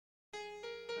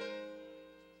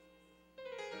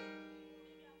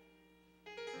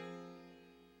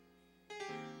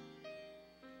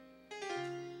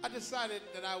decided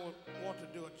that I would want to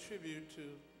do a tribute to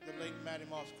the late Mattie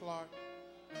Moss Clark.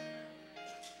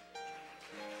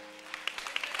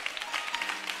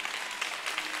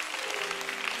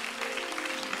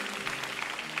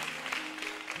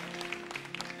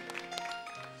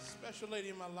 Special lady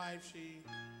in my life. She is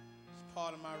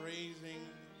part of my raising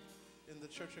in the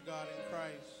Church of God in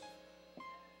Christ.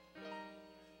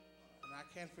 And I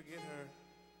can't forget her.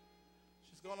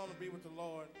 She's gone on to be with the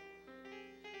Lord.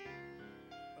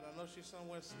 But I know she's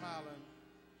somewhere smiling.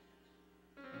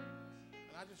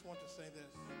 And I just want to say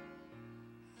this.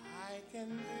 I can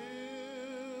do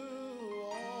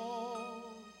all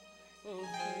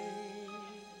things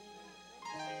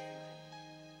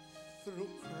through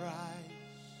Christ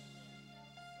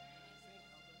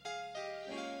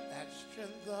that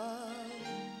strengthens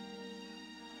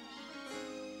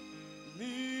me.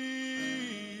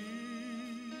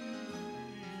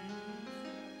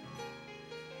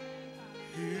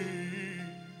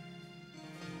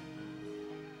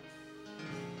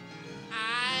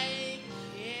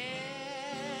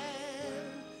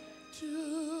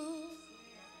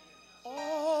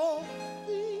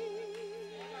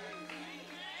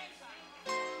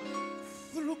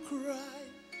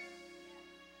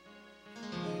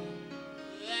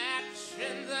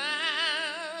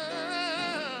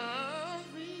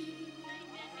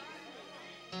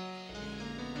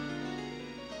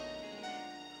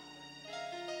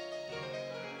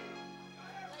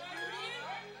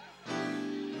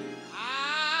 I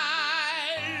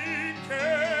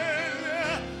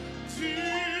can do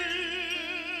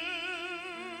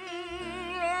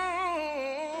all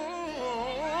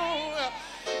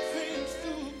things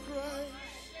through Christ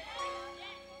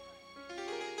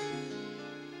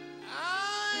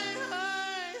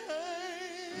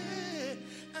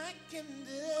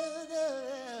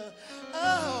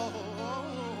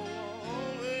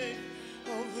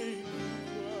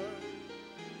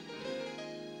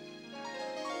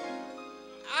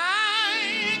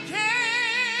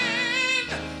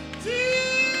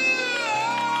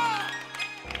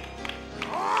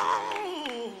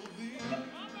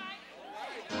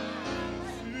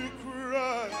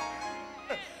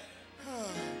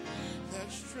that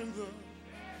strengthens me.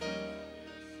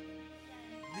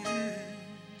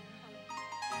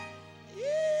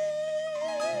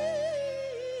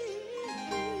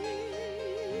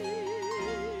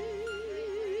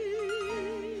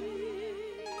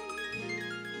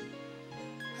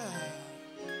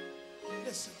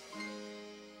 Listen,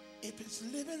 if it's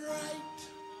living right,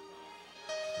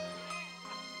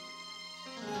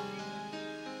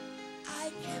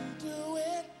 I can do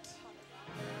it.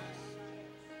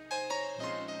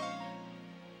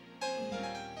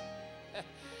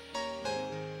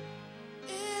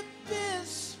 If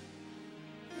it's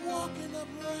walking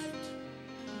upright,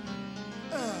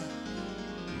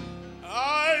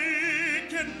 I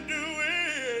can do it.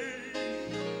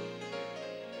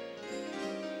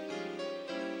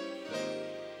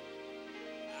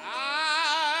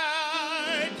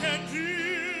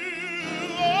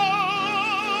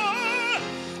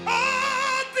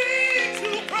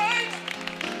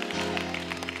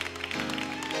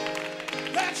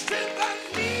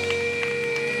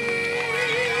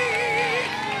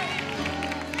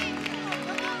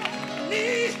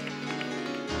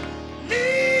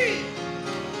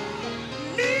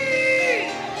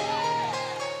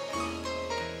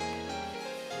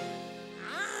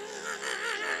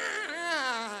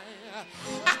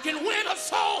 Can win a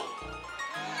soul.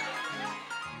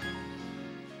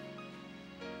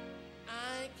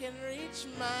 I can reach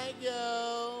my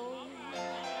goal.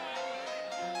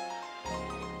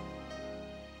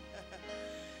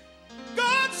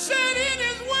 God said in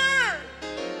His word,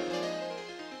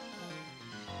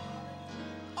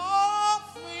 all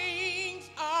things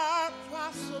are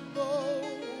possible.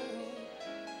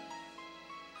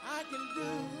 I can do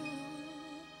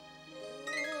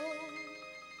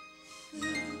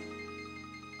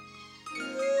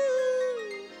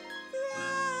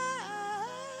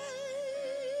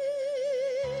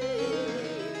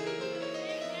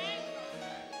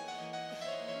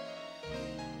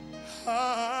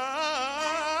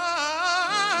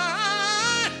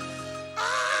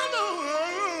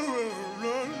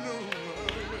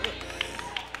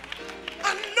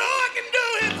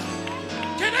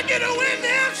get a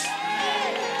witness.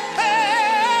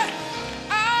 Hey,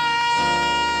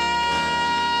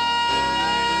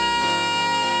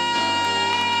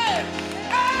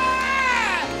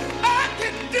 I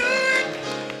can do it.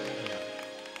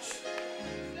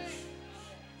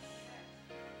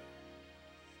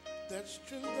 That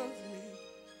strengthens me.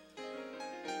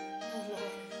 Oh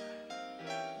Lord.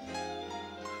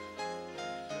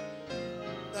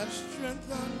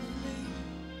 strengthens me.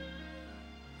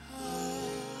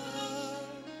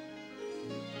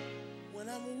 When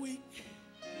I'm weak,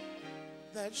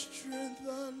 that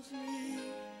strengthens me.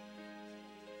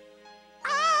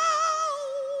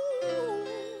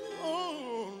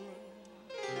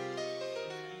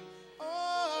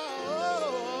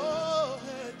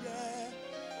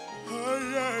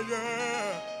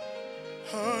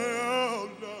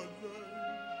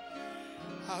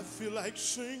 I feel like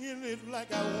singing it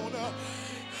like I wanna.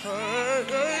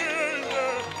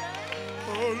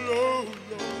 Oh Lord.